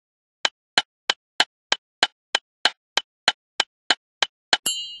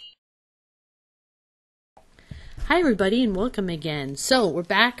Hi everybody and welcome again. So we're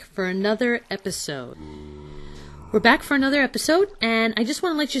back for another episode. And I just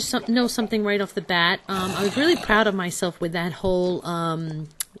want to let you know something right off the bat. I was really proud of myself with that whole,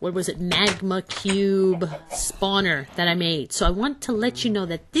 Magma Cube spawner that I made. So I want to let you know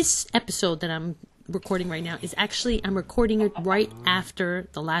that this episode that I'm recording right now is actually, I'm recording it right after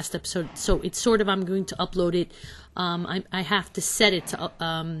the last episode. So it's sort of, I'm going to upload it. I have to set it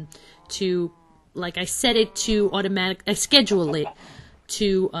to I set it to automatic, I schedule it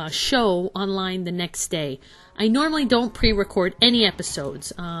to show online the next day. I normally don't pre-record any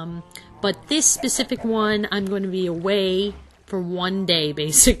episodes, but this specific one, I'm going to be away for one day,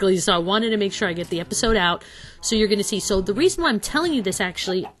 basically, so I wanted to make sure I get the episode out, so you're going to see. So the reason why I'm telling you this,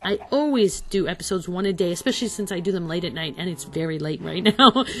 actually, I always do episodes one a day, especially since I do them late at night, and it's very late right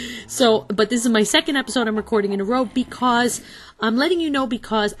now. So, but this is my second episode I'm recording in a row, because I'm letting you know,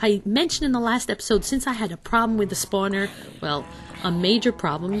 because I mentioned in the last episode, since I had a problem with the spawner, well, a major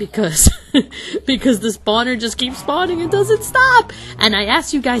problem, because because the spawner just keeps spawning and doesn't stop. And I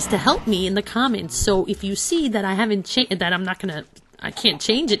asked you guys to help me in the comments. So if you see that I haven't changed, that I can't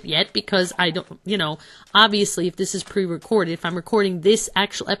change it yet, because I don't, obviously if this is pre-recorded, if I'm recording this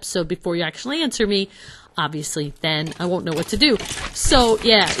actual episode before you actually answer me, obviously, then I won't know what to do. So,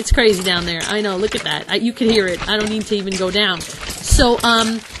 yeah, it's crazy down there. I know, look at that. You can hear it. I don't need to even go down. So,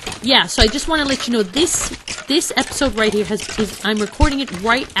 yeah, so I just want to let you know this episode right here I'm recording it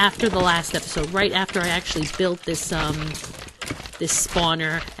right after the last episode, right after I actually built this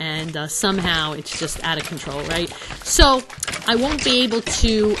spawner, and somehow it's just out of control, right? So I won't be able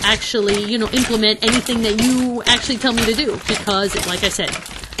to actually, implement anything that you actually tell me to do, because, like I said,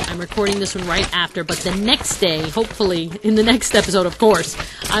 I'm recording this one right after, but the next day, hopefully, in the next episode, of course,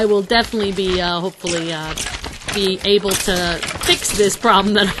 I will definitely be, hopefully, be able to fix this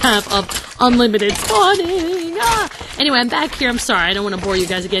problem that I have of unlimited spawning. Anyway, I'm back here. I'm sorry. I don't want to bore you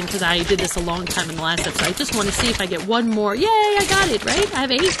guys again, because I did this a long time in the last episode. I just want to see if I get one more. Yay, I got it, right? I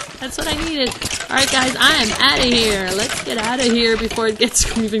have 8. That's what I needed. All right, guys, I am out of here. Let's get out of here before it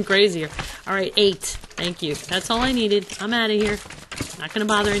gets even crazier. All right, 8. Thank you. That's all I needed. I'm out of here. Not going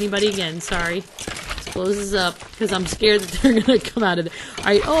to bother anybody again. Sorry. Let's close this up, because I'm scared that they're going to come out of it. All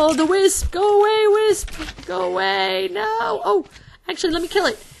right. Oh, the wisp. Go away, wisp. Go away. No. Oh, actually, let me kill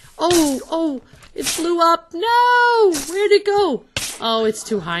it. Oh, it flew up. No. Where'd it go? Oh, it's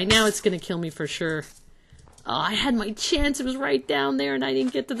too high. Now it's going to kill me for sure. Oh, I had my chance. It was right down there, and I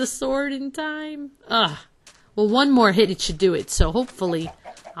didn't get to the sword in time. Well, one more hit, it should do it. So hopefully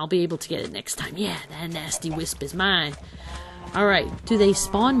I'll be able to get it next time. Yeah, that nasty wisp is mine. Alright, do they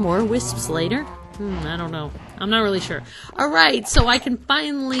spawn more wisps later? I don't know. I'm not really sure. Alright, so I can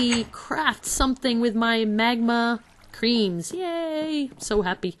finally craft something with my Magma Creams. Yay! So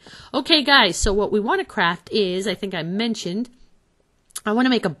happy. Okay, guys, so what we want to craft is, I think I mentioned, I want to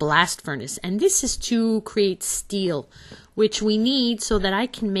make a blast furnace. And this is to create steel, which we need so that I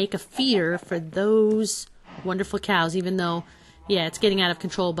can make a feeder for those wonderful cows, even though, yeah, it's getting out of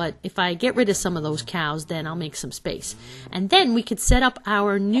control, but if I get rid of some of those cows, then I'll make some space. And then we could set up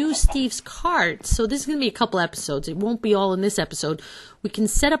our new Steve's cart. So this is going to be a couple episodes. It won't be all in this episode. We can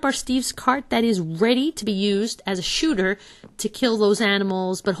set up our Steve's cart that is ready to be used as a shooter to kill those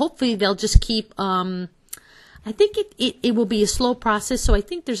animals, but hopefully they'll just keep, I think it will be a slow process, so I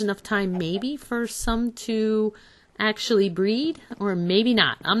think there's enough time maybe for some to actually breed, or maybe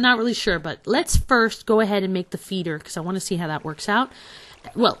not. I'm not really sure, but let's first go ahead and make the feeder, because I want to see how that works out.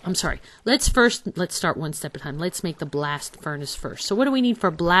 Well, I'm sorry. Let's start one step at a time. Let's make the blast furnace first. So what do we need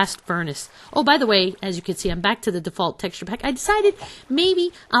for blast furnace? Oh, by the way, as you can see, I'm back to the default texture pack. I decided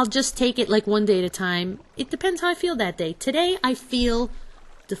maybe I'll just take it like one day at a time. It depends how I feel that day. Today, I feel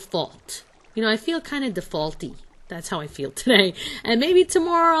default. I feel kind of defaulty. That's how I feel today. And maybe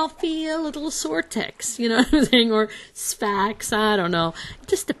tomorrow I'll feel a little Sortex, you know what I'm saying? Or Spax, I don't know. It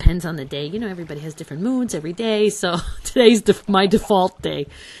just depends on the day. Everybody has different moods every day. So today's my default day.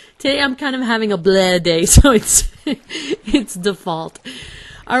 Today I'm kind of having a blah day, so it's default.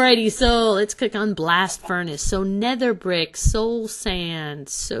 Alrighty, so let's click on Blast Furnace. So nether brick, soul sand.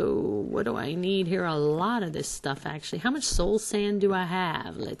 So what do I need here? A lot of this stuff, actually. How much soul sand do I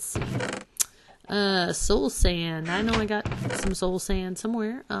have? Let's see. Soul sand. I know I got some soul sand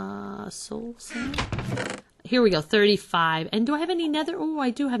somewhere. Soul sand. Here we go, 35. And do I have any nether? Oh, I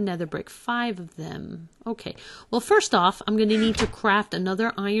do have nether brick. 5 of them. Okay. Well, first off, I'm going to need to craft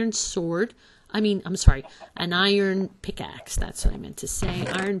another iron sword. I'm sorry, an iron pickaxe. That's what I meant to say.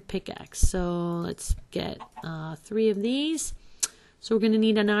 Iron pickaxe. So let's get 3 of these. So we're going to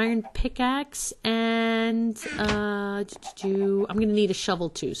need an iron pickaxe, and I'm going to need a shovel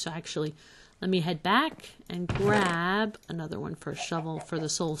too. So actually, let me head back and grab another one for a shovel for the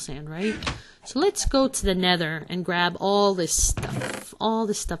soul sand, right? So let's go to the nether and grab all this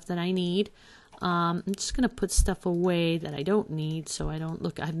stuff that I need. I'm just going to put stuff away that I don't need so I don't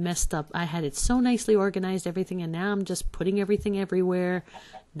look, I've messed up. I had it so nicely organized, everything, and now I'm just putting everything everywhere,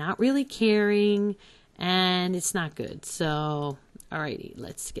 not really caring, and it's not good. So, alrighty,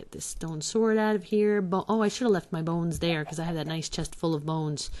 let's get this stone sword out of here. Oh, I should have left my bones there because I had that nice chest full of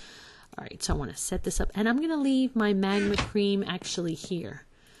bones. Alright, so I want to set this up, and I'm going to leave my magma cream actually here.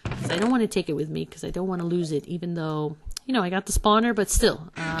 I don't want to take it with me because I don't want to lose it, even though, you know, I got the spawner, but still.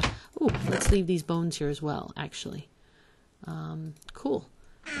 Ooh, let's leave these bones here as well, actually. Cool.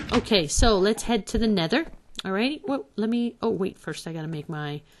 Okay, so let's head to the nether. Alrighty. Well, oh, wait, first I gotta make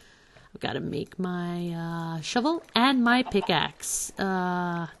my, shovel and my pickaxe.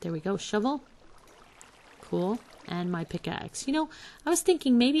 There we go, shovel. Cool. And my pickaxe. You know, I was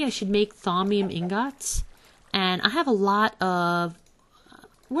thinking maybe I should make thaumium ingots. And I have a lot of...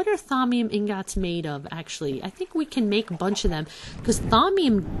 What are thaumium ingots made of, actually? I think we can make a bunch of them. Because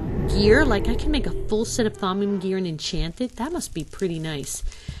thaumium gear, like I can make a full set of thaumium gear and enchant it. That must be pretty nice.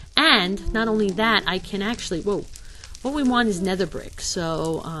 And not only that, I can actually... Whoa. What we want is nether brick.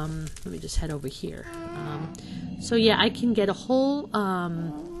 So, let me just head over here. So yeah, I can get a whole...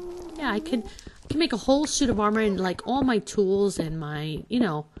 yeah, I can make a whole suit of armor and like all my tools and my, you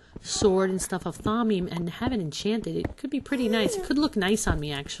know... sword and stuff of thaumium and have it enchanted. It could be pretty nice. It could look nice on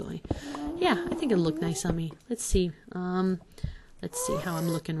me, actually. Yeah, I think it'll look nice on me. Let's see. Let's see how I'm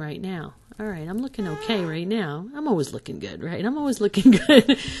looking right now. All right, I'm looking okay right now. I'm always looking good, right? I'm always looking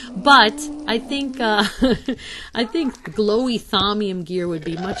good. But I think I think glowy thaumium gear would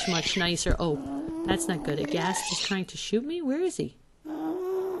be much nicer. Oh, that's not good. A ghast is trying to shoot me. Where is he?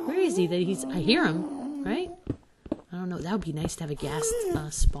 Where is he? I hear him, right? I don't know. That would be nice to have a ghast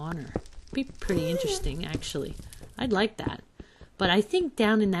spawner. Be pretty interesting, actually. I'd like that. But I think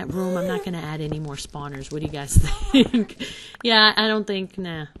down in that room, I'm not going to add any more spawners. What do you guys think? Yeah, I don't think...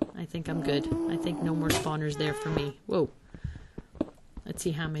 Nah, I think I'm good. I think no more spawners there for me. Whoa. Let's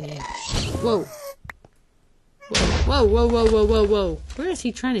see how many... Whoa. Whoa, whoa, whoa, whoa, whoa, whoa. Where is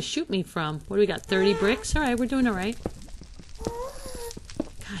he trying to shoot me from? What do we got? 30 bricks? All right, we're doing all right.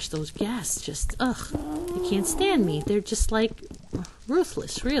 Gosh, those ghasts just... Ugh. They can't stand me. They're just, like,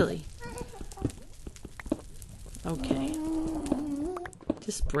 ruthless, really. Okay.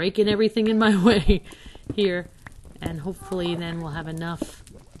 Just breaking everything in my way here. And hopefully then we'll have enough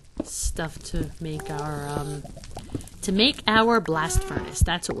stuff to make our blast furnace.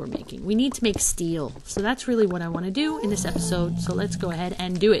 That's what we're making. We need to make steel. So that's really what I want to do in this episode. So let's go ahead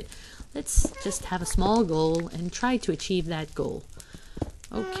and do it. Let's just have a small goal and try to achieve that goal.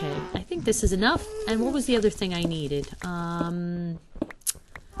 Okay, I think this is enough. And what was the other thing I needed?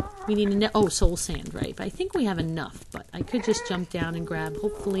 We need soul sand, right? But I think we have enough, but I could just jump down and grab.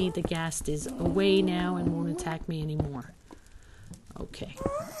 Hopefully the ghast is away now and won't attack me anymore. Okay.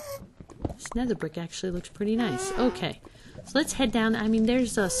 This nether brick actually looks pretty nice. Okay, so let's head down. I mean,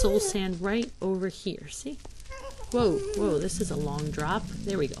 there's a soul sand right over here. See? Whoa, whoa, this is a long drop.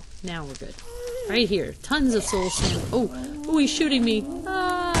 There we go. Now we're good. Right here. Tons of soul sand. Oh, he's shooting me.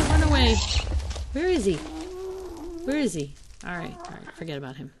 Ah, run away. Where is he? Where is he? Alright, forget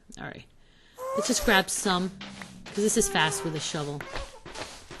about him. Alright. Let's just grab some, because this is fast with a shovel.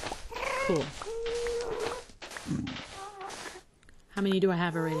 Cool. How many do I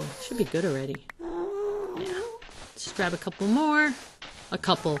have already? Should be good already. Yeah. Just grab a couple more. A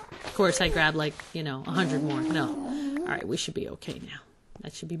couple. Of course, I grab like, 100 more. No. Alright, we should be okay now.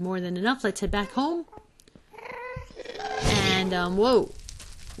 That should be more than enough. Let's head back home. And, whoa.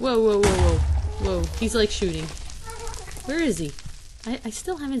 Whoa. He's like shooting. Where is he? I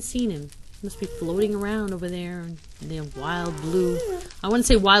still haven't seen him. He must be floating around over there in the wild blue. I want to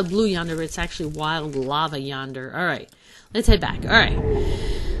say wild blue yonder, but it's actually wild lava yonder. Alright. Let's head back. Alright.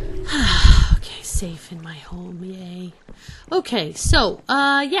 Okay, safe in my home. Yay. Okay, so,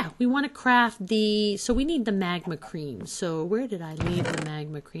 yeah, we want to craft so we need the magma cream. So, where did I leave the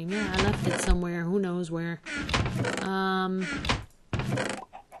magma cream? Yeah, I left it somewhere. Who knows where.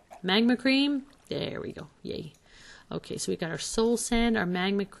 Magma cream? There we go. Yay. Okay, so we got our soul sand, our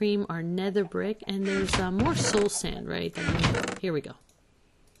magma cream, our nether brick, and there's more soul sand, right? Here we go.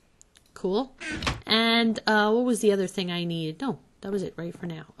 Cool. And what was the other thing I needed? No, that was it right for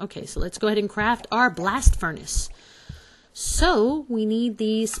now. Okay, so let's go ahead and craft our blast furnace. So we need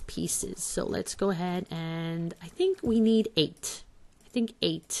these pieces. So let's go ahead and I think we need 8. I think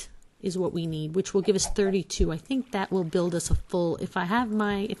 8. is what we need, which will give us 32. I think that will build us a full, if I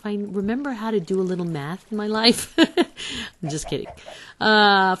remember how to do a little math in my life. I'm just kidding.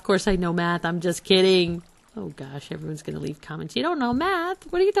 Of course I know math. I'm just kidding. Oh gosh, everyone's going to leave comments. You don't know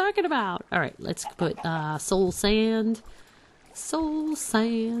math. What are you talking about? All right, let's put soul sand. Soul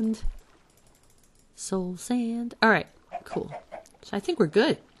sand. Soul sand. All right, cool. So I think we're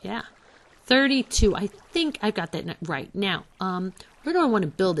good. Yeah. 32. I think I've got that right. Now, where do I want to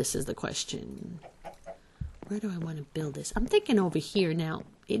build this is the question. Where do I want to build this? I'm thinking over here. Now,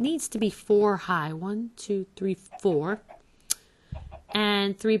 it needs to be 4 high. 1, 2, 3, 4.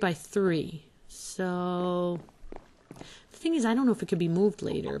 And 3 by 3. So, the thing is, I don't know if it could be moved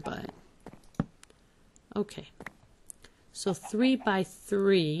later, but... Okay. So, 3 by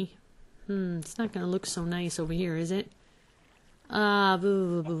 3. It's not going to look so nice over here, is it?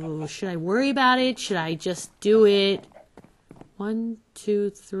 Should I worry about it? Should I just do it? 1, 2,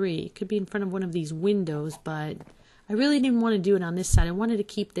 3. It could be in front of one of these windows, but I really didn't want to do it on this side. I wanted to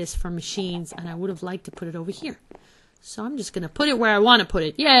keep this for machines, and I would have liked to put it over here. So I'm just going to put it where I want to put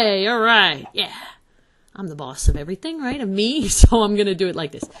it. Yay, all right, yeah. I'm the boss of everything, right? Of me, so I'm going to do it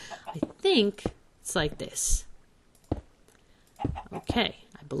like this. I think it's like this. Okay,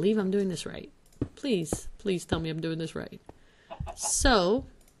 I believe I'm doing this right. Please, please tell me I'm doing this right. So,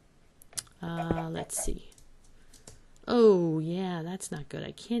 let's see. Oh, yeah, that's not good.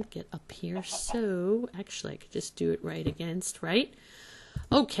 I can't get up here. So, actually, I could just do it right against, right?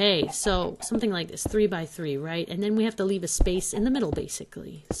 Okay, so something like this, 3 by 3, right? And then we have to leave a space in the middle,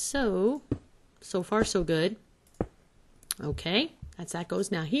 basically. So far, so good. Okay, that's that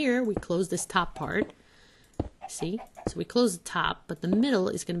goes. Now here, we close this top part. See? So we close the top, but the middle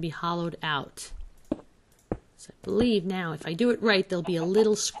is going to be hollowed out. So I believe now, if I do it right, there'll be a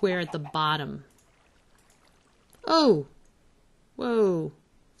little square at the bottom. Oh! Whoa!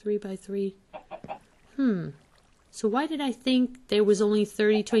 3 by 3. So why did I think there was only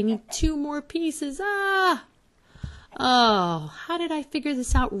 32? I need 2 more pieces. Ah! Oh, how did I figure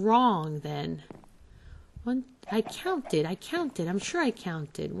this out wrong then? I counted. I'm sure I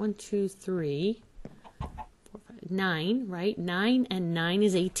counted. 1, 2, 3, 4, 5, 9, right? 9 and 9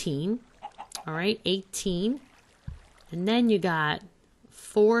 is 18. All right, 18. And then you got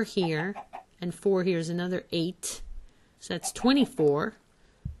 4 here, and 4 here is another 8. So that's 24.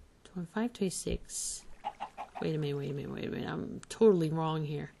 25, 26. Wait a minute. I'm totally wrong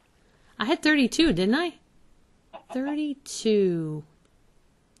here. I had 32, didn't I? 32.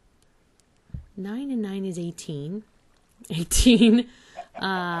 9 and 9 is 18. 18.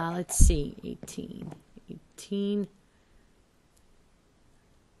 Let's see. 18.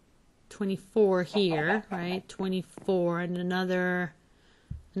 24 here, right? 24 and another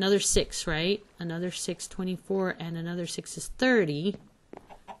 6, right? Another 6, 24, and another 6 is 30.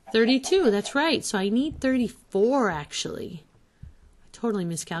 32, that's right. So I need 34, actually. I totally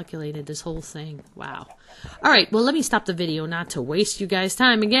miscalculated this whole thing. Wow. All right, well, let me stop the video, not to waste you guys'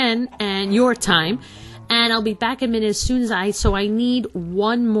 time again, and your time. And I'll be back in a minute as soon as so I need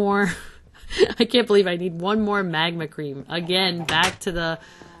one more. I can't believe I need one more magma cream. Again, back to the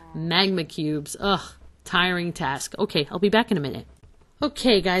magma cubes. Ugh, tiring task. Okay, I'll be back in a minute.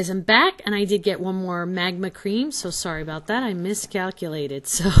 Okay, guys, I'm back, and I did get one more magma cream, so sorry about that. I miscalculated,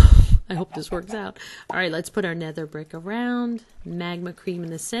 so I hope this works out. All right, let's put our nether brick around, magma cream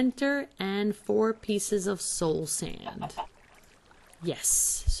in the center, and 4 pieces of soul sand.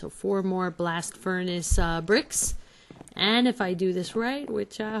 Yes, so 4 more blast furnace bricks. And if I do this right,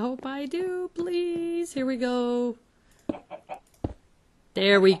 which I hope I do, please, here we go.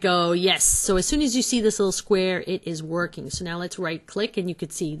 There we go. Yes. So as soon as you see this little square, it is working. So now let's right click and you can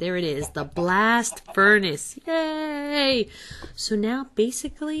see there it is. The blast furnace. Yay. So now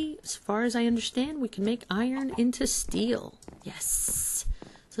basically, as far as I understand, we can make iron into steel. Yes.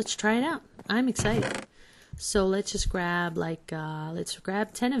 So let's try it out. I'm excited. So let's just grab let's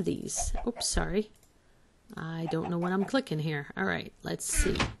grab 10 of these. Oops, sorry. I don't know what I'm clicking here. All right. Let's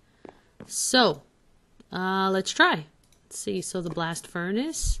see. So let's try. See, so the blast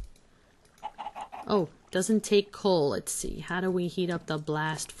furnace. Oh, doesn't take coal. Let's see. How do we heat up the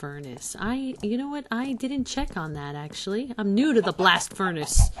blast furnace? You know what? I didn't check on that, actually. I'm new to the blast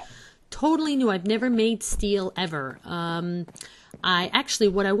furnace. Totally new. I've never made steel ever. What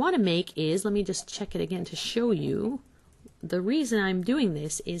I want to make is, let me just check it again to show you. The reason I'm doing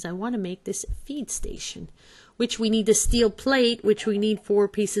this is I want to make this feed station, which we need a steel plate, which we need 4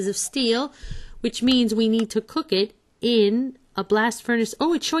 pieces of steel, which means we need to cook it in a blast furnace.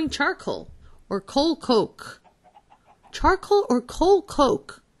 Oh, it's showing charcoal or coal coke. Charcoal or coal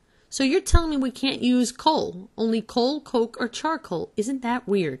coke. So you're telling me we can't use coal, only coal, coke, or charcoal. Isn't that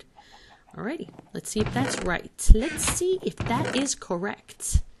weird? Alrighty, let's see if that's right. Let's see if that is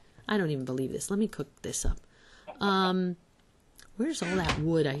correct. I don't even believe this. Let me cook this up. Where's all that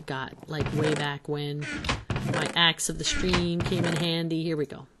wood I got, like way back when my axe of the stream came in handy? Here we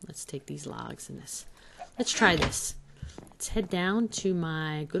go. Let's take these logs and this. Let's try this. Let's head down to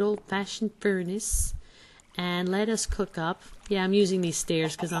my good old-fashioned furnace and let us cook up. Yeah, I'm using these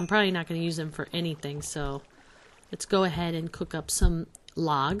stairs because I'm probably not going to use them for anything. So let's go ahead and cook up some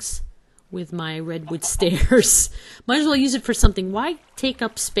logs with my redwood stairs. Might as well use it for something. Why take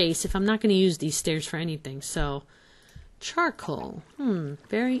up space if I'm not going to use these stairs for anything? So charcoal.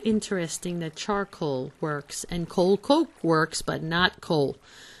 Very interesting that charcoal works and coal coke works, but not coal.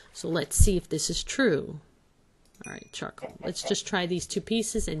 So let's see if this is true. All right, charcoal. Let's just try these two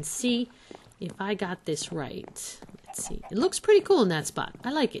pieces and see if I got this right. Let's see. It looks pretty cool in that spot.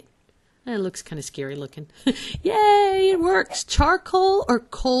 I like it. It looks kind of scary looking. Yay, it works. Charcoal or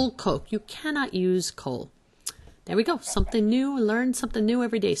coal coke. You cannot use coal. There we go. Something new. Learn something new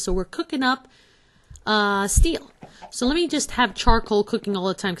every day. So we're cooking up steel. So let me just have charcoal cooking all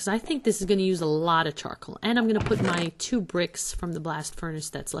the time because I think this is going to use a lot of charcoal. And I'm going to put my 2 bricks from the blast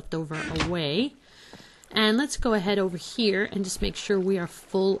furnace that's left over away. And let's go ahead over here and just make sure we are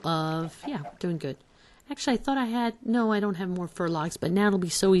full of, yeah, we're doing good. Actually, I thought I had, no, I don't have more fir logs, but now it'll be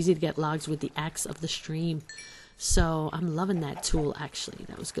so easy to get logs with the axe of the stream. So I'm loving that tool, actually.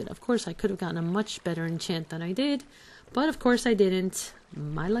 That was good. Of course, I could have gotten a much better enchant than I did, but of course I didn't.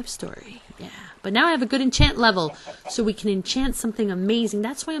 My life story. Yeah. But now I have a good enchant level, so we can enchant something amazing.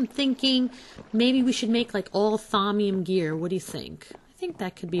 That's why I'm thinking maybe we should make like all thaumium gear. What do you think? I think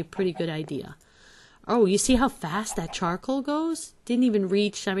that could be a pretty good idea. Oh, you see how fast that charcoal goes? Didn't even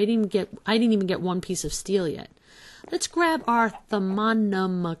reach. I didn't even get 1 piece of steel yet. Let's grab our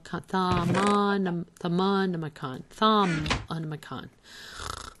thaumanomicon.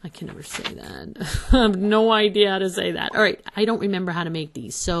 I can never say that. I have no idea how to say that. All right, I don't remember how to make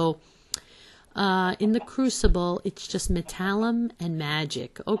these. So, in the crucible, it's just metallum and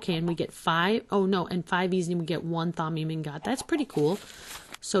magic. Okay, and we get 5. Oh no, and 5 easy, and we get 1 thaumium ingot. That's pretty cool.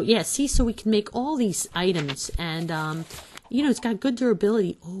 So yeah, see, so we can make all these items, and you know, it's got good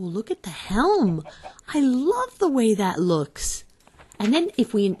durability. Oh, look at the helm! I love the way that looks. And then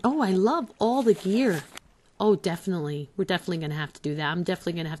if we, oh, I love all the gear. Oh, definitely, we're definitely gonna have to do that. I'm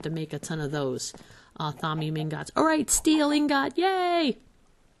definitely gonna have to make a ton of those thaumium ingots. All right, steel ingot, yay!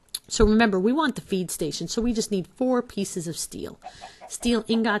 So remember, we want the feed station, so we just need 4 pieces of steel. Steel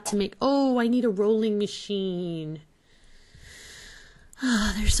ingot to make. Oh, I need a rolling machine.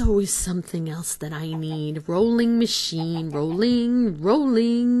 There's always something else that I need. Rolling machine.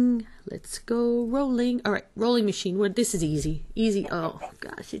 Rolling. Let's go rolling. All right, rolling machine. Well, this is easy. Easy. Oh,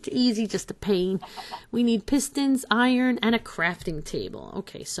 gosh, it's easy, just a pain. We need pistons, iron, and a crafting table.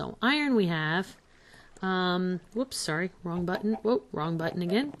 Okay, so iron we have. Whoops, sorry. Wrong button. Whoa, wrong button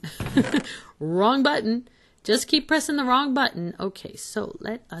again. Wrong button. Just keep pressing the wrong button. Okay, so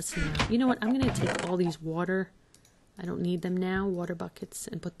let us now. You know what? I'm going to take all these water. I don't need them now, water buckets,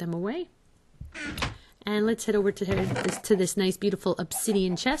 and put them away. And let's head over to this nice, beautiful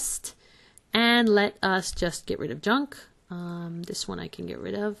obsidian chest. And let us just get rid of junk. This one I can get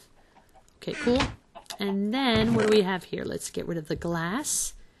rid of. Okay, cool. And then, what do we have here? Let's get rid of the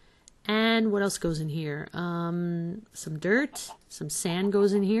glass. And what else goes in here? Some dirt, some sand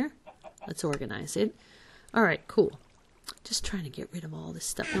goes in here. Let's organize it. All right, cool. Just trying to get rid of all this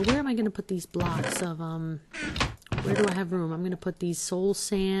stuff. Now, where am I going to put these blocks of, where do I have room? I'm going to put these soul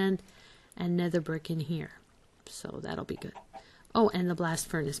sand and nether brick in here. So that'll be good. Oh, and the blast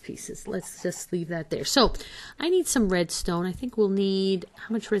furnace pieces. Let's just leave that there. So I need some redstone. I think we'll need,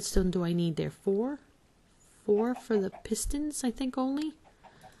 how much redstone do I need there? 4? 4 for the pistons, I think only?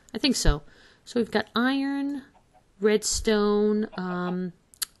 I think so. So we've got iron, redstone,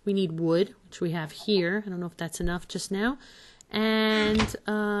 we need wood, which we have here. I don't know if that's enough just now. And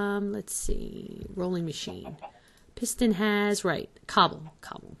let's see, rolling machine. Piston has, right, cobble.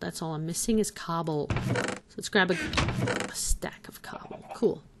 That's all I'm missing is cobble. So let's grab a stack of cobble.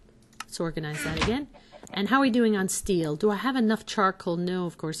 Cool. Let's organize that again. And how are we doing on steel? Do I have enough charcoal? No,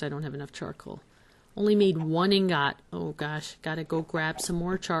 of course I don't have enough charcoal. Only made 1 ingot. Oh gosh, gotta go grab some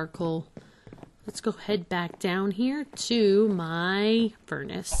more charcoal. Let's go head back down here to my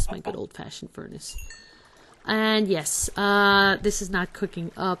furnace, my good old-fashioned furnace. And yes, this is not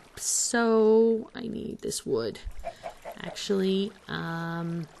cooking up, so I need this wood. Actually,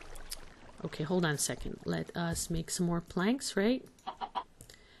 okay, hold on a second. Let us make some more planks, right?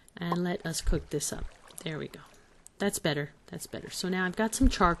 And let us cook this up. There we go. That's better. That's better. So now I've got some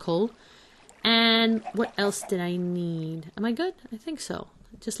charcoal. And what else did I need? Am I good? I think so.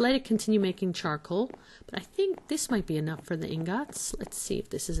 Just let it continue making charcoal. But I think this might be enough for the ingots. Let's see if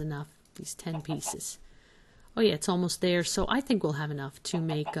this is enough, these 10 pieces. Oh yeah, it's almost there. So I think we'll have enough to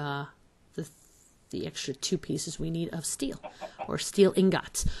make the extra 2 pieces we need of steel, or steel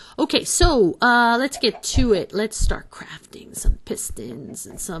ingots. Okay, so let's get to it. Let's start crafting some pistons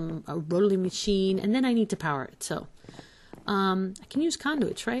and some rolling machine, and then I need to power it. So I can use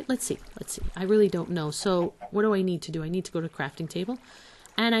conduits, right? Let's see. I really don't know. So what do I need to do? I need to go to the crafting table,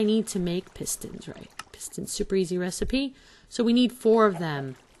 and I need to make pistons, right? Pistons, super easy recipe. So we need 4 of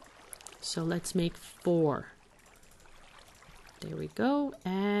them. So let's make 4. There we go,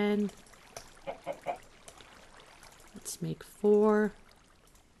 and let's make 4.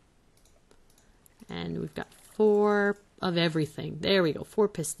 And we've got 4 of everything. There we go, 4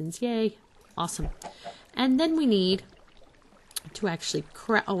 pistons. Yay. Awesome. And then we need to actually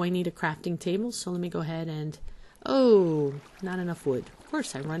I need a crafting table. So let me go ahead and... Oh, not enough wood. Of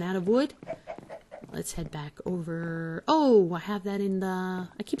course, I run out of wood. Let's head back over... Oh, I have that in the...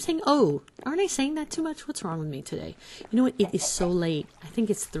 I keep saying oh. Aren't I saying that too much? What's wrong with me today? You know what? It is so late. I think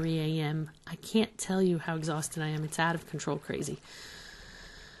it's 3 a.m. I can't tell you how exhausted I am. It's out of control crazy.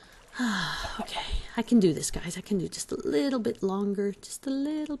 Okay. I can do this, guys. I can do just a little bit longer. Just a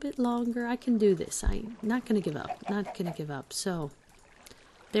little bit longer. I can do this. I'm not going to give up. Not going to give up. So,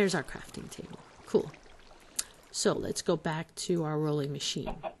 there's our crafting table. Cool. So, let's go back to our rolling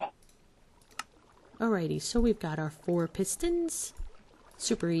machine. Alrighty, so we've got our 4 pistons,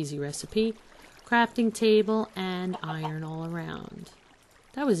 super easy recipe, crafting table, and iron all around.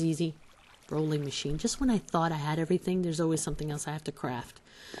 That was easy. Rolling machine. Just when I thought I had everything, there's always something else I have to craft.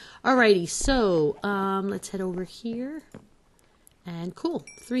 Alrighty, so let's head over here. And cool,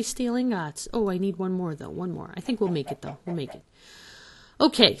 3 steel ingots. Oh, I need 1 more though, 1 more. I think we'll make it though, we'll make it.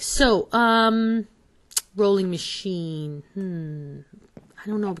 Okay, so rolling machine. I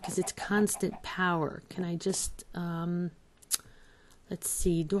don't know, because it's constant power. Can I just, let's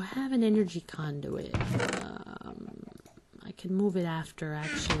see, do I have an energy conduit? I can move it after,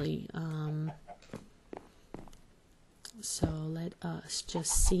 actually. So let us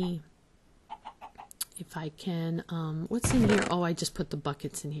just see if I can, what's in here? Oh, I just put the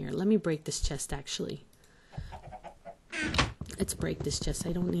buckets in here. Let me break this chest, actually. Let's break this chest.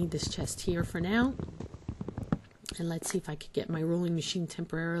 I don't need this chest here for now. And let's see if I could get my rolling machine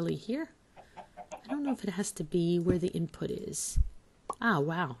temporarily here. I don't know if it has to be where the input is. Ah,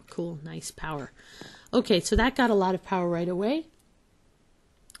 wow. Cool. Nice power. Okay, so that got a lot of power right away.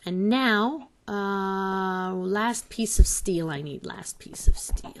 And now, last piece of steel I need. Last piece of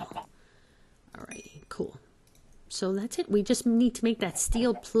steel. Alrighty, cool. So that's it. We just need to make that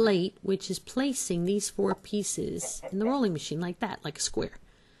steel plate, which is placing these 4 pieces in the rolling machine like that, like a square.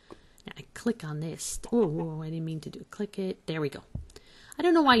 Now I click on this. Oh, I didn't mean to do it. Click it. There we go. I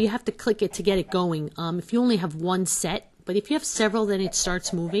don't know why you have to click it to get it going. If you only have 1 set, but if you have several, then it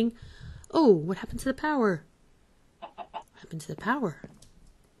starts moving. Oh, what happened to the power? What happened to the power?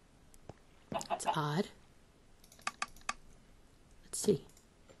 That's odd. Let's see.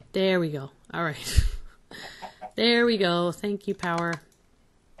 There we go. All right. There we go. Thank you, power.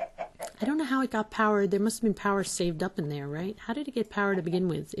 I don't know how it got powered. There must have been power saved up in there, right? How did it get power to begin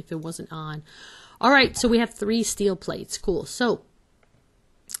with if it wasn't on? All right, so we have 3 steel plates. Cool. So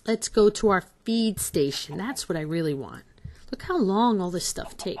let's go to our feed station. That's what I really want. Look how long all this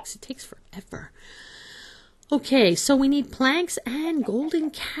stuff takes. It takes forever. Okay, so we need planks and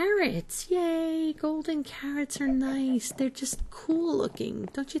golden carrots. Yay, golden carrots are nice. They're just cool looking,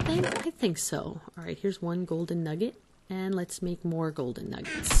 don't you think? I think so. All right, here's 1 golden nugget, and let's make more golden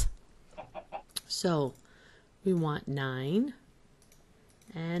nuggets. So we want 9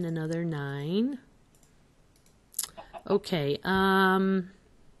 and another 9. Okay,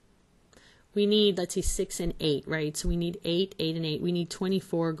 we need, let's see, 6 and 8, right? So we need 8, 8 and 8. We need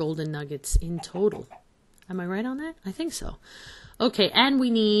 24 golden nuggets in total. Am I right on that? I think so. Okay, and we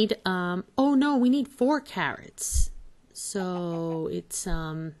need, oh no, we need 4 carrots. So it's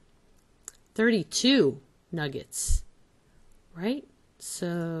 32 nuggets, right?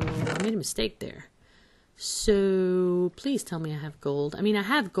 So I made a mistake there. So please tell me I have gold. I mean, I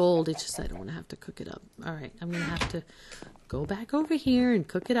have gold. It's just I don't want to have to cook it up. All right, I'm going to have to go back over here and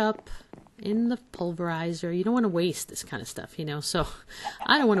cook it up in the pulverizer. You don't want to waste this kind of stuff, you know, so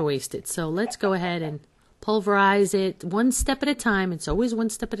I don't want to waste it. So let's go ahead and pulverize it 1 step at a time. It's always 1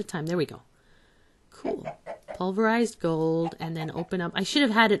 step at a time. There we go. Cool. Pulverized gold, and then open up. I should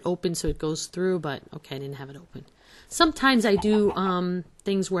have had it open so it goes through, but okay, I didn't have it open. Sometimes I do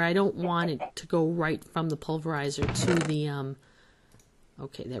things where I don't want it to go right from the pulverizer to the,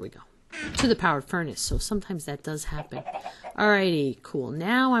 okay, there we go. to the powered furnace, so sometimes that does happen. Alrighty, cool.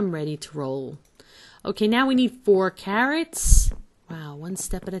 Now I'm ready to roll. Okay, now we need 4 carrots. Wow, one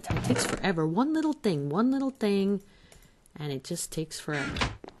step at a time. It takes forever. One little thing, and it just takes forever.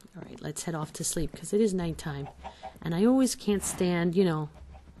 Alright, let's head off to sleep, because it is nighttime. And I always can't stand, you know,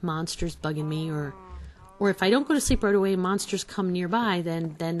 monsters bugging me, or if I don't go to sleep right away and monsters come nearby,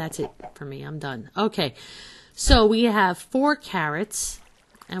 then that's it for me. I'm done. Okay, so we have 4 carrots,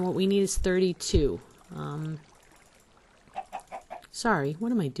 and what we need is 32. Sorry,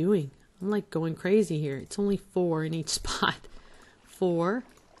 what am I doing? I'm like going crazy here. It's only 4 in each spot. 4,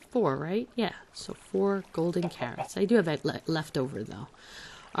 right? Yeah, so 4 golden carrots. I do have that left over, though.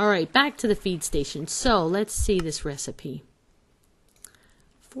 Alright, back to the feed station. So, let's see this recipe.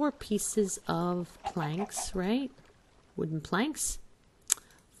 4 pieces of planks, right? Wooden planks.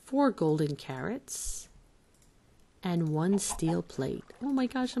 4 golden carrots. And 1 steel plate. Oh my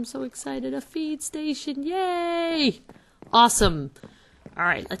gosh, I'm so excited. A feed station. Yay! Awesome.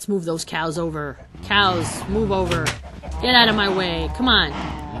 Alright, let's move those cows over. Cows, move over. Get out of my way. Come on.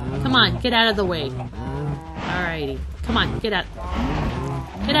 Come on, get out of the way. Alrighty. Come on, get out.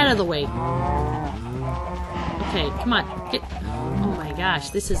 Get out of the way. Okay, come on. Get. Oh my gosh,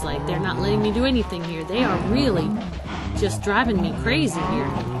 this is like, they're not letting me do anything here. They are really just driving me crazy here.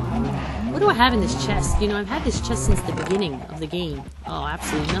 What do I have in this chest? You know, I've had this chest since the beginning of the game. Oh,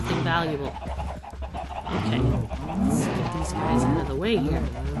 absolutely nothing valuable. Okay, let's get these guys out of the way here.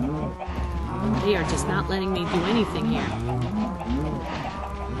 They are just not letting me do anything here.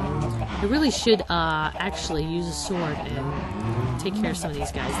 I really should actually use a sword and take care of some of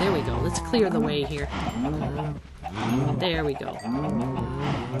these guys. There we go. Let's clear the way here. There we go.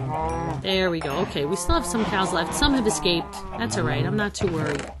 There we go. Okay, we still have some cows left. Some have escaped. That's alright. I'm not too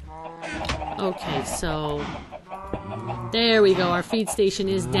worried. Okay, so there we go. Our feed station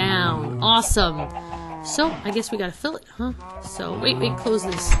is down. Awesome. So, I guess we gotta fill it, huh? So, wait, close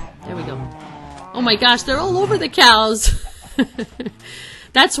this. There we go. Oh my gosh, they're all over the cows.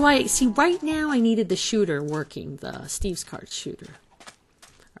 That's why, see, right now I needed the shooter working, the Steve's cart shooter.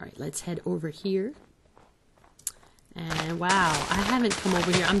 Alright, let's head over here. And wow, I haven't come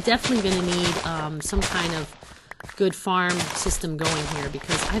over here. I'm definitely going to need some kind of good farm system going here,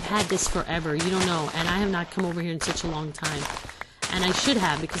 because I've had this forever, you don't know, and I have not come over here in such a long time. And I should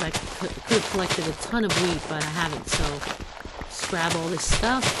have, because I could have collected a ton of wheat, but I haven't, so let's grab all this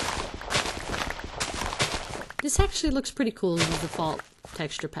stuff. This actually looks pretty cool as a default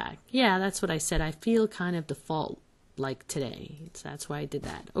texture pack. Yeah, that's what I said. I feel kind of default like today. That's why I did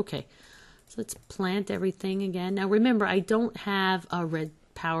that. Okay, so let's plant everything again. Now remember, I don't have a red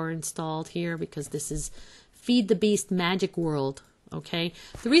power installed here because this is Feed the Beast Magic World. Okay,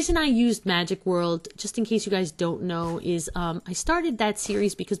 the reason I used Magic World, just in case you guys don't know, is I started that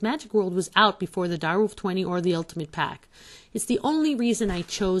series because Magic World was out before the Direwolf 20 or the Ultimate Pack. It's the only reason I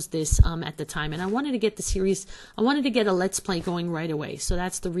chose this at the time, and I wanted to get the series, I wanted to get a Let's Play going right away, so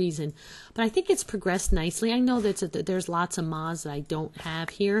that's the reason. But I think it's progressed nicely. I know that there's lots of mods that I don't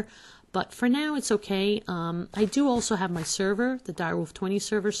have here, but for now it's okay. I do also have my server, the Direwolf 20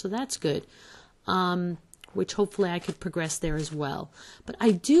 server, so that's good. Which hopefully I could progress there as well. But I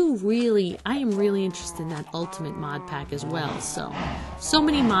am really interested in that Ultimate mod pack as well. So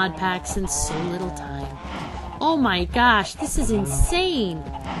many mod packs in so little time. Oh my gosh, this is insane.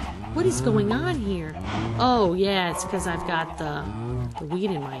 What is going on here? Oh yeah, it's because I've got the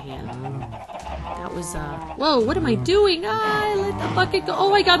weed in my hand. That was, whoa, what am I doing? I let the bucket go.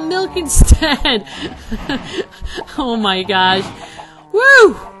 Oh, I got milk instead. Oh my gosh.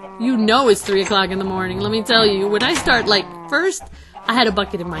 Woo! You know it's 3 o'clock in the morning, let me tell you. When I start, like, first, I had a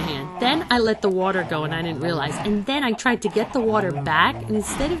bucket in my hand. Then I let the water go and I didn't realize. And then I tried to get the water back, and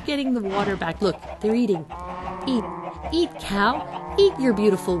instead of getting the water back, look, they're eating. Eat, cow. Eat your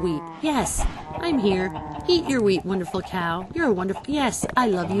beautiful wheat. Yes, I'm here. Eat your wheat, wonderful cow. You're a wonderful... Yes, I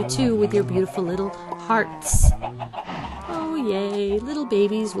love you too with your beautiful little hearts. Oh, yay. Little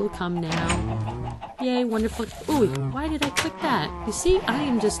babies will come now. Yay, wonderful. Ooh, why did I click that? You see, I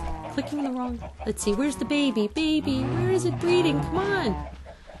am just clicking the wrong... Let's see, where's the baby? Baby, where is it breeding? Come on.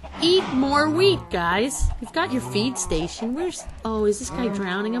 Eat more wheat, guys. You've got your feed station. Where's... Oh, is this guy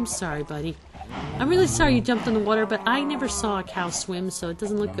drowning? I'm sorry, buddy. I'm really sorry you jumped in the water, but I never saw a cow swim, so it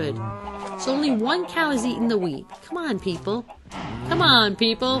doesn't look good. So only one cow is eating the wheat. Come on, people. Come on,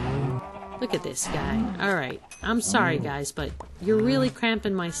 people. Look at this guy. Alright. I'm sorry, guys, but you're really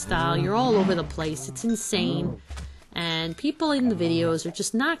cramping my style. You're all over the place. It's insane. And people in the videos are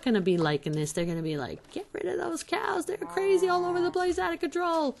just not going to be liking this. They're going to be like, get rid of those cows. They're crazy all over the place, out of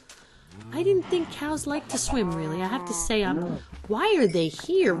control. I didn't think cows like to swim, really. I have to say, why are they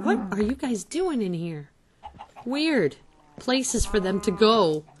here? What are you guys doing in here? Weird places for them to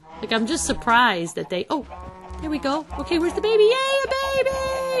go. Like, I'm just surprised that they... Oh, there we go. Okay, where's the baby? Yay, a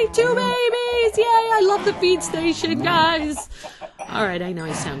baby! 2 babies! Yay, I love the feed station, guys! Alright, I know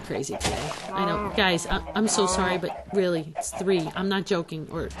I sound crazy today. I know. Guys, I'm so sorry, but really, it's 3. I'm not joking.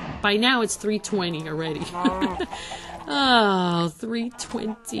 Or by now, it's 3:20 already. Oh,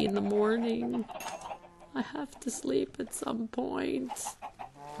 3:20 in the morning. I have to sleep at some point.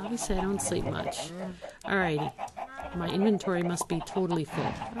 Obviously, I don't sleep much. Alrighty. My inventory must be totally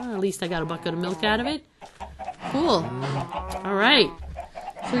full. Oh, at least I got a bucket of milk out of it. Cool. Alright.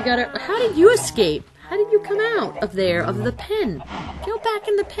 So we got our... How did you escape? How did you come out of there, of the pen? Go back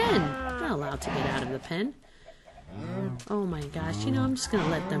in the pen. You're not allowed to get out of the pen. Oh my gosh, you know, I'm just going to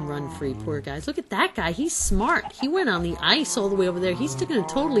let them run free, poor guys. Look at that guy, he's smart. He went on the ice all the way over there. He's still going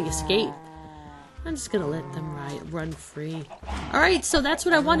to totally escape. I'm just going to let them run free. Alright, so that's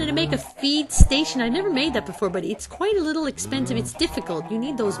what I wanted to make, a feed station. I never made that before, but it's quite a little expensive. It's difficult. You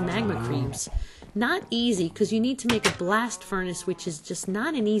need those Magma Creams. Not easy, because you need to make a blast furnace, which is just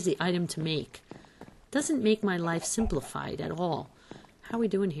not an easy item to make. Doesn't make my life simplified at all. How are we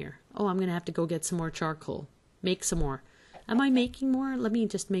doing here? Oh, I'm going to have to go get some more charcoal. Make some more. Am I making more? Let me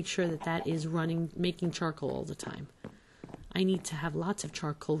just make sure that that is running, making charcoal all the time. I need to have lots of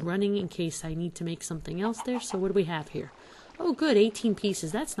charcoal running in case I need to make something else there. So what do we have here? Oh, good. 18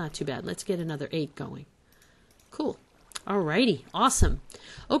 pieces. That's not too bad. Let's get another 8 going. Cool. Alrighty. Awesome.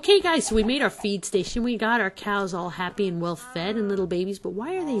 Okay, guys. So we made our feed station. We got our cows all happy and well fed and little babies. But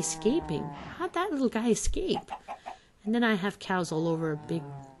why are they escaping? How'd that little guy escape? And then I have cows all over, a big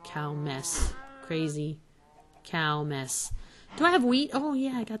cow mess. Crazy cow mess. Do I have wheat? Oh,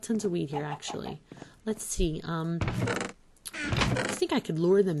 yeah. I got tons of wheat here, actually. Let's see. I think I could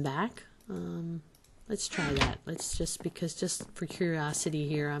lure them back. Let's try that. Let's just for curiosity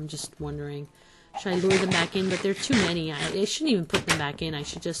here, I'm just wondering, should I lure them back in? But there are too many. I shouldn't even put them back in. I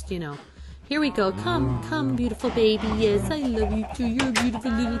should just, you know, here we go. Come, beautiful baby. Yes, I love you too. You're a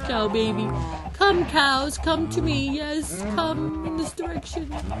beautiful little cow baby. Come, cows, come to me. Yes, come in this direction.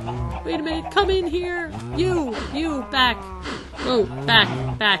 Wait a minute. Come in here. You, back. Oh,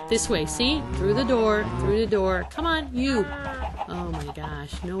 back, this way. See? Through the door. Come on, you. Oh my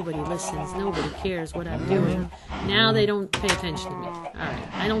gosh, nobody listens. Nobody cares what I'm doing. Now they don't pay attention to me.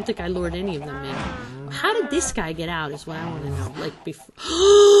 Alright, I don't think I lured any of them in. How did this guy get out is what I want to know. Like, before...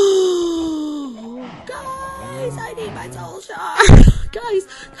 Guys, I need my soul shard. Guys.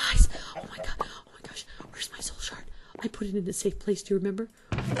 Oh my gosh, where's my soul shard? I put it in a safe place, do you remember?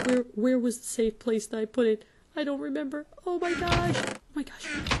 Where was the safe place that I put it? I don't remember. Oh my gosh.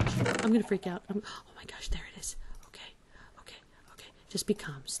 I'm gonna freak out. Oh my gosh, there it is. Okay. Just be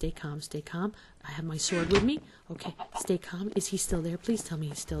calm. Stay calm. I have my sword with me. Okay, stay calm. Is he still there? Please tell me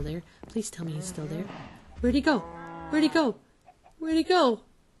he's still there. Where'd he go?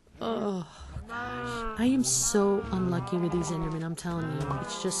 Oh, gosh. I am so unlucky with these Endermen, I'm telling you.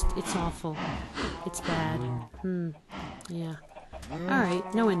 It's awful. It's bad. Yeah.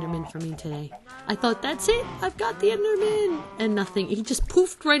 Alright, no Enderman for me today. I thought, that's it, I've got the Enderman! And nothing. He just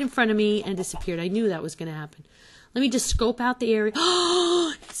poofed right in front of me and disappeared. I knew that was going to happen. Let me just scope out the area.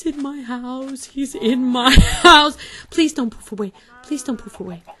 Oh, he's in my house. Please don't poof away.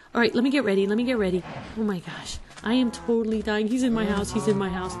 Alright, let me get ready. Oh my gosh. I am totally dying. He's in my house. Alright, he's in my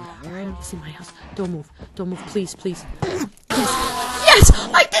house. Don't move, please. Yes!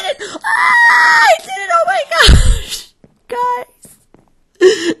 I did it! Oh my gosh! Guys!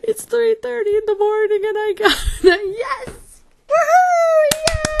 It's 3:30 in the morning and I got it. Yes! Woohoo!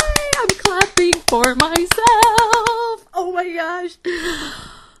 Yay! I'm clapping for myself! Oh my gosh!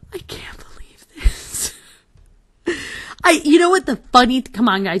 I can't believe this. You know what come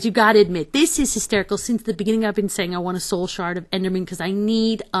on guys, you gotta admit, this is hysterical. Since the beginning I've been saying I want a soul shard of Enderman because I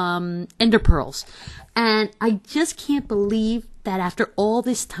need Ender Pearls. And I just can't believe that after all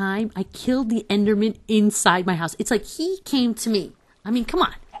this time, I killed the Enderman inside my house. It's like he came to me. I mean, come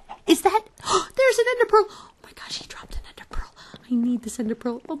on. Is that... there's an Ender Pearl. Oh my gosh, he dropped an Ender Pearl. I need this Ender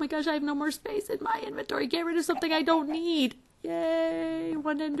Pearl. Oh my gosh, I have no more space in my inventory. Get rid of something I don't need. Yay,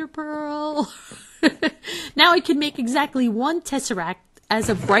 1 Ender Pearl. Now I can make exactly 1 Tesseract as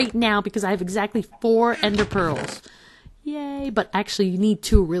of right now because I have exactly 4 Ender Pearls. Yay, but actually you need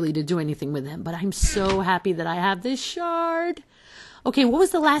 2 really to do anything with them. But I'm so happy that I have this shard. Okay, what was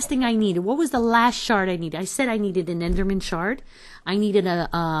the last thing I needed? What was the last shard I needed? I said I needed an Enderman shard. I needed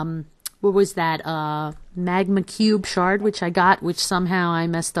a what was that, Magma Cube shard, which I got, which somehow I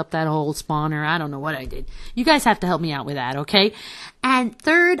messed up that whole spawner. I don't know what I did. You guys have to help me out with that, okay? And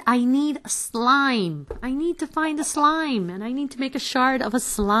third, I need a slime. I need to find a slime, and I need to make a shard of a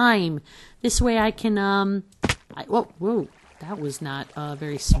slime. This way I can, whoa. That was not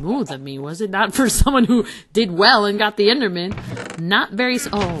very smooth of me, was it? Not for someone who did well and got the Enderman. Not very...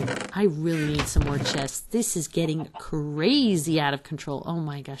 Oh, I really need some more chests. This is getting crazy out of control. Oh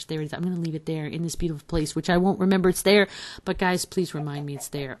my gosh, there it is. I'm going to leave it there in this beautiful place, which I won't remember it's there. But guys, please remind me it's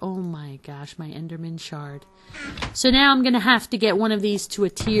there. Oh my gosh, my Enderman shard. So now I'm going to have to get one of these to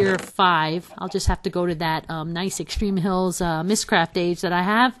a tier 5. I'll just have to go to that nice Extreme Hills Mistcraft age that I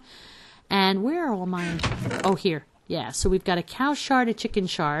have. And where are all mine? Oh, here. Yeah, so we've got a cow shard, a chicken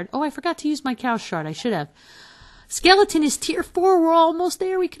shard. Oh, I forgot to use my cow shard. I should have. Skeleton is tier 4. We're almost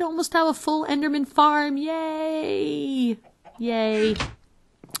there. We can almost have a full Enderman farm. Yay! Yay.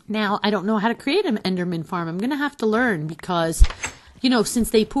 Now, I don't know how to create an Enderman farm. I'm going to have to learn because, you know, since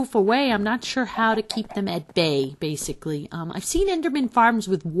they poof away, I'm not sure how to keep them at bay, basically. I've seen Enderman farms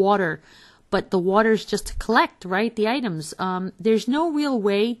with water, but the water's just to collect, right, the items. There's no real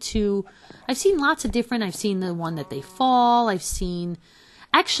way to... I've seen lots of different... I've seen the one that they fall. I've seen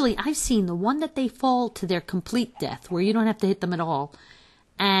the one that they fall to their complete death, where you don't have to hit them at all.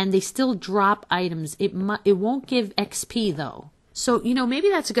 And they still drop items. It won't give XP, though. So, you know, maybe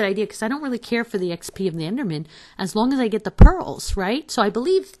that's a good idea, because I don't really care for the XP of the Enderman, as long as I get the pearls, right? So I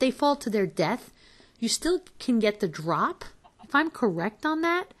believe if they fall to their death, you still can get the drop, if I'm correct on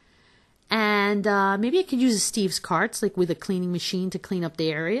that. And maybe I could use Steve's carts, like with a cleaning machine to clean up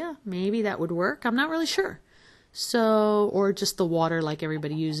the area. Maybe that would work. I'm not really sure. So, or just the water like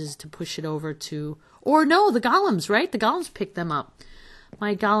everybody uses to push it over to... Or no, the golems, right? The golems pick them up.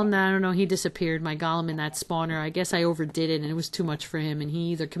 My golem, I don't know, he disappeared. My golem in that spawner, I guess I overdid it and it was too much for him. And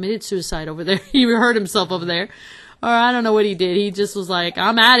he either committed suicide over there, he hurt himself over there. Or I don't know what he did. He just was like,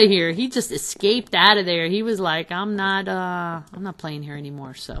 I'm out of here. He just escaped out of there. He was like, I'm not playing here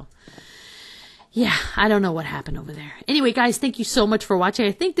anymore, so... Yeah, I don't know what happened over there. Anyway, guys, thank you so much for watching.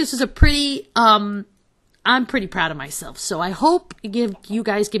 I think this is a pretty, I'm pretty proud of myself. So I hope you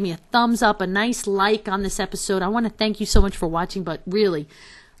guys give me a thumbs up, a nice like on this episode. I want to thank you so much for watching, but really,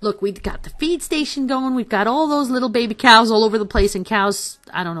 look, we've got the feed station going. We've got all those little baby cows all over the place, and cows,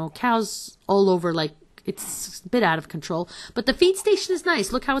 I don't know, cows all over, like, it's a bit out of control. But the feed station is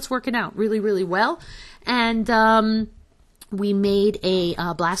nice. Look how it's working out really, really well. And we made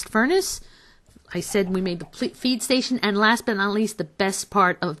a blast furnace. I said we made the feed station, and last but not least, the best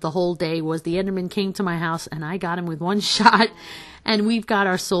part of the whole day was the Enderman came to my house, and I got him with one shot, and we've got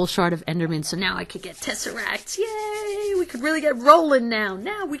our soul shard of Enderman, so now I could get Tesseracts. Yay! We could really get rolling now.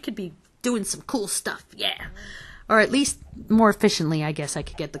 Now we could be doing some cool stuff. Yeah. Or at least more efficiently, I guess I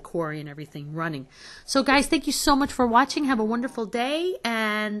could get the quarry and everything running. So, guys, thank you so much for watching. Have a wonderful day.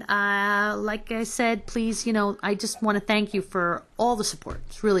 And like I said, please, you know, I just want to thank you for all the support.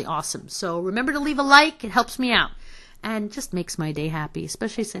 It's really awesome. So remember to leave a like. It helps me out. And just makes my day happy,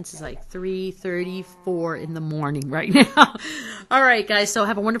 especially since it's like 3:34 in the morning right now. All right, guys. So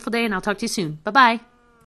have a wonderful day, and I'll talk to you soon. Bye-bye.